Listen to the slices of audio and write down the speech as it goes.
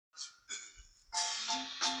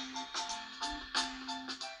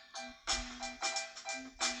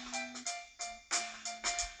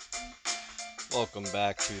Welcome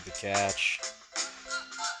back to The Catch.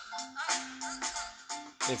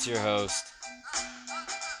 It's your host,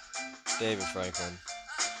 David Franklin.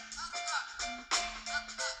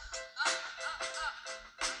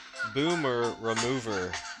 Boomer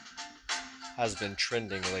Remover has been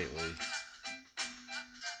trending lately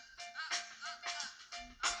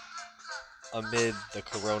amid the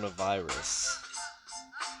coronavirus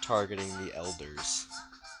targeting the elders,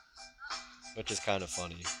 which is kind of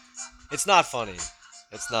funny. It's not funny.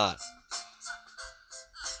 It's not.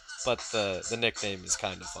 But the nickname is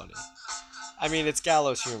kind of funny. I mean, it's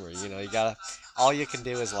gallows humor. You gotta. All you can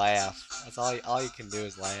do is laugh. That's all you can do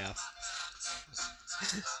is laugh.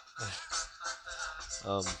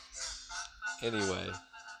 um. Anyway,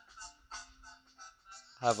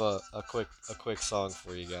 have a quick song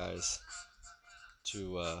for you guys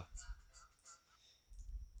to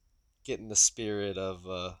get in the spirit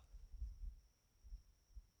of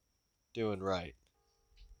doing right.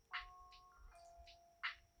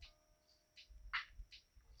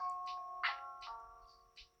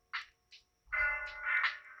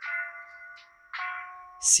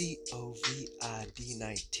 COVID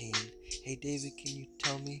 19. Hey David, can you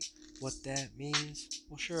tell me what that means?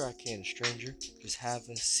 Well, sure I can, stranger. Just have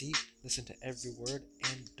a seat, listen to every word,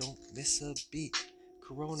 and don't miss a beat.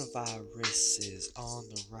 Coronavirus is on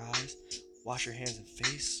the rise. Wash your hands and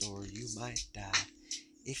face, or you might die.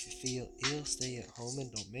 If you feel ill, stay at home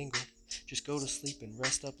and don't mingle. Just go to sleep and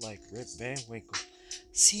rest up like Rip Van Winkle.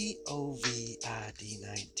 COVID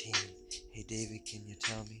 19. Hey David, can you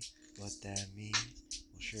tell me what that means?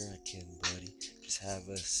 Well, sure I can, buddy. Just have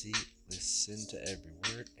a seat, listen to every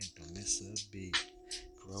word, and don't miss a beat.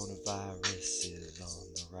 Coronavirus is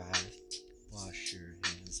on the rise. Wash your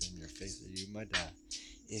hands and your face or you might die.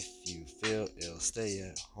 If you feel ill, stay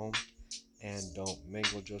at home and don't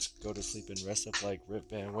mingle. Just go to sleep and rest up like Rip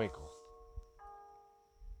Van Winkle.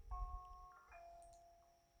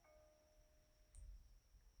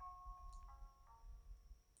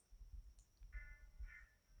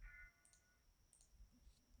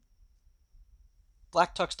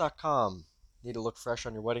 BlackTux.com. Need to look fresh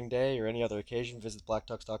on your wedding day or any other occasion? Visit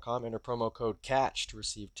BlackTux.com. Enter promo code CATCH to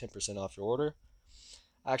receive 10% off your order.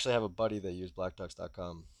 I actually have a buddy that used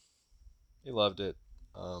BlackTux.com. He loved it.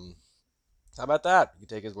 Um, how about that? You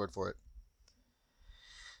can take his word for it.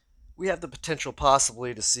 We have the potential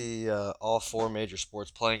possibly to see all four major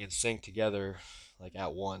sports playing in sync together, like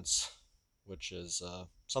at once, which is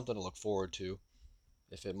something to look forward to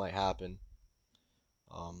if it might happen.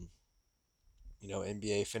 Um,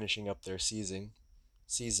 NBA finishing up their season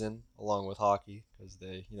along with hockey because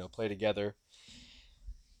they play together.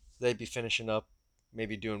 They'd be finishing up,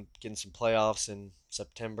 maybe doing getting some playoffs in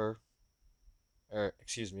September, or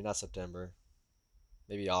excuse me, not September,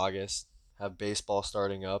 maybe August. Have baseball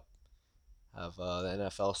starting up, have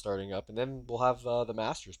the NFL starting up, and then we'll have the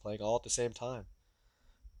Masters playing all at the same time.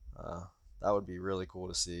 Uh, that would be really cool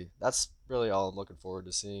to see. That's really all I'm looking forward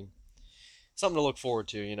to seeing. Something to look forward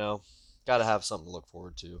to. Got to have something to look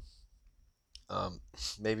forward to. Um,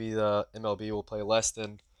 Maybe the MLB will play less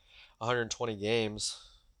than 120 games.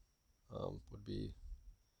 Would be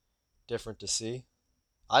different to see.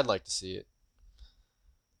 I'd like to see it.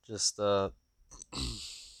 Just all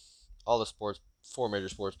the sports, four major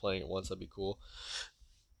sports playing at once. That'd be cool.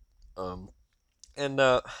 Um, and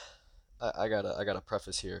I gotta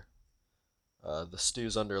preface here. The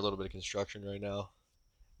stew's under a little bit of construction right now.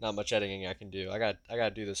 Not much editing I can do. I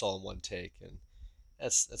gotta do this all in one take, and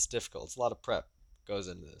that's difficult. It's a lot of prep goes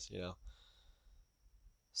into this.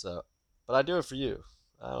 So, but I do it for you.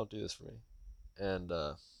 I don't do this for me. And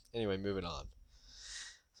anyway, moving on.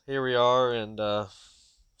 Here we are in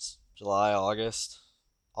July, August.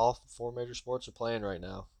 All four major sports are playing right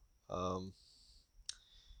now. Um,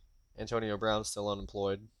 Antonio Brown's still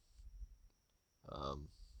unemployed. Um,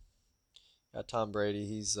 got Tom Brady.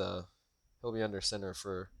 He'll be under center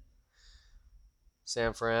for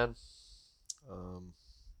San Fran. Um,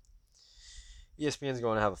 ESPN's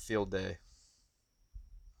going to have a field day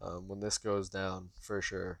when this goes down for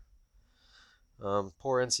sure.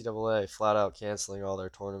 Poor NCAA flat out canceling all their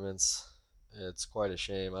tournaments. It's quite a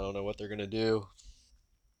shame. I don't know what they're gonna do.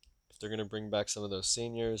 If they're gonna bring back some of those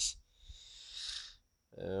seniors,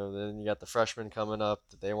 then you got the freshmen coming up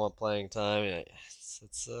that they want playing time.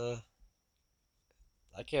 It's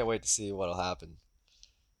I can't wait to see what'll happen.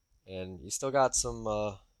 And you still got some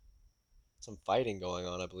fighting going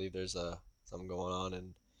on. I believe there's something going on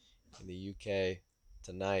in the UK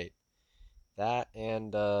tonight. That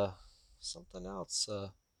and something else.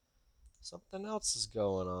 Something else is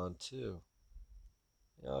going on too.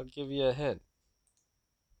 I'll give you a hint.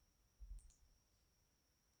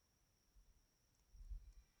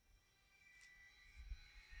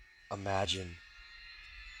 imagine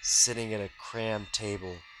sitting at a crammed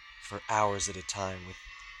table for hours at a time with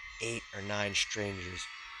 8 or 9 strangers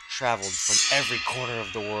traveled from every corner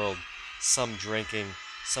of the world, some drinking,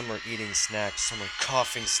 some are eating snacks, some are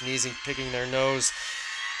coughing, sneezing, picking their nose.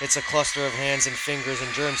 It's a cluster of hands and fingers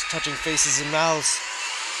and germs touching faces and mouths.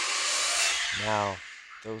 Now,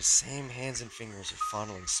 those same hands and fingers are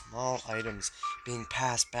fondling small items being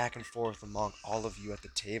passed back and forth among all of you at the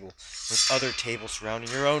table, with other tables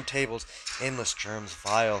surrounding your own tables, endless germs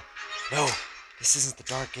vile. No, this isn't the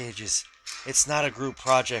Dark Ages. It's not a group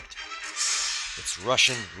project. It's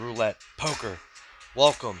Russian roulette poker.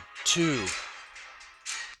 Welcome to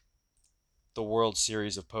the World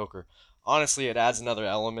Series of Poker. Honestly, it adds another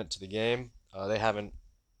element to the game. Um, they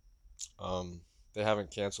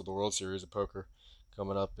haven't canceled the World Series of Poker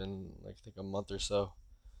coming up in like I think a month or so.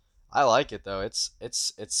 I like it though. It's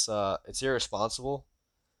irresponsible.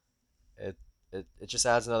 It it just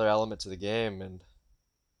adds another element to the game, and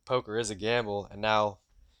poker is a gamble, and now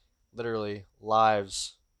literally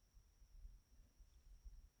lives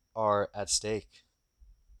are at stake.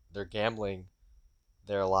 They're gambling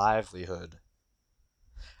their livelihood.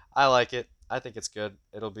 I like it. I think it's good.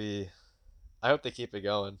 It'll be. I hope they keep it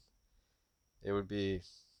going. It would be.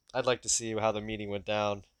 I'd like to see how the meeting went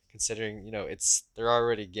down, considering it's they're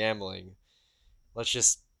already gambling. Let's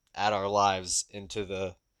just add our lives into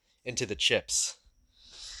the chips.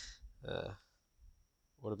 Uh,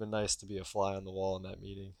 would have been nice to be a fly on the wall in that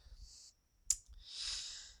meeting.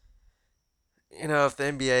 If the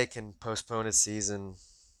NBA can postpone its season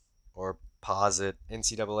or pause it,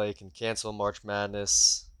 NCAA can cancel March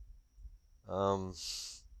Madness. Um,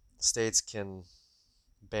 States can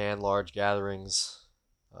ban large gatherings.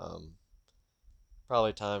 Um,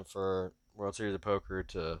 Probably time for World Series of Poker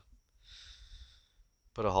to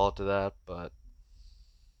put a halt to that, but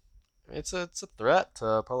it's a threat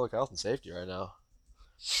to public health and safety right now.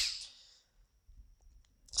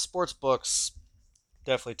 Sports books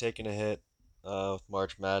definitely taking a hit with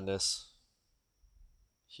March Madness.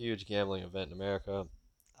 Huge gambling event in America.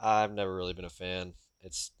 I've never really been a fan.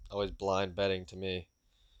 It's always blind betting to me.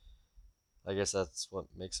 I guess that's what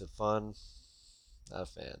makes it fun. Not a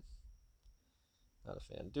fan. Not a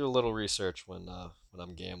fan. Do a little research when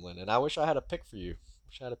I'm gambling, and I wish I had a pick for you.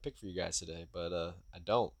 Wish I had a pick for you guys today, but I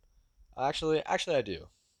don't. Actually, I do.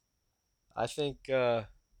 I think uh,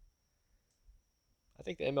 I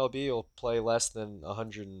think the MLB will play less than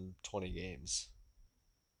 120 games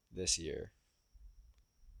this year.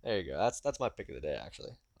 There you go. That's my pick of the day.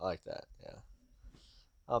 Actually, I like that. Yeah,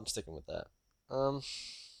 I'm sticking with that. Um,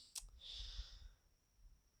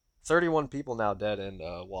 31 people now dead in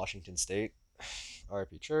Washington State.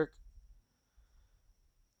 R.I.P. Chirk.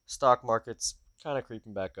 Stock market's kind of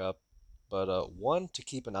creeping back up, but one to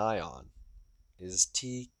keep an eye on is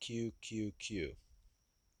TQQQ.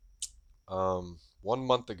 1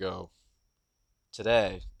 month ago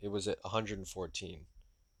today it was at $114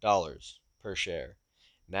 per share.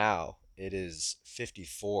 Now it is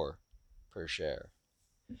 54 per share.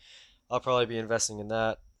 I'll probably be investing in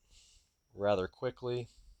that rather quickly.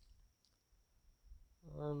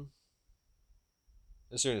 Um,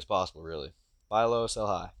 as soon as possible, really. Buy low, sell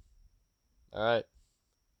high. All right.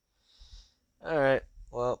 All right.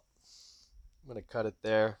 Well, I'm gonna cut it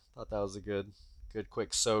there. Thought that was a good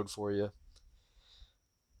quick sode for you.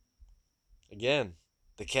 Again,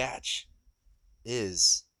 the catch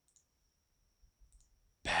is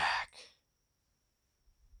bad.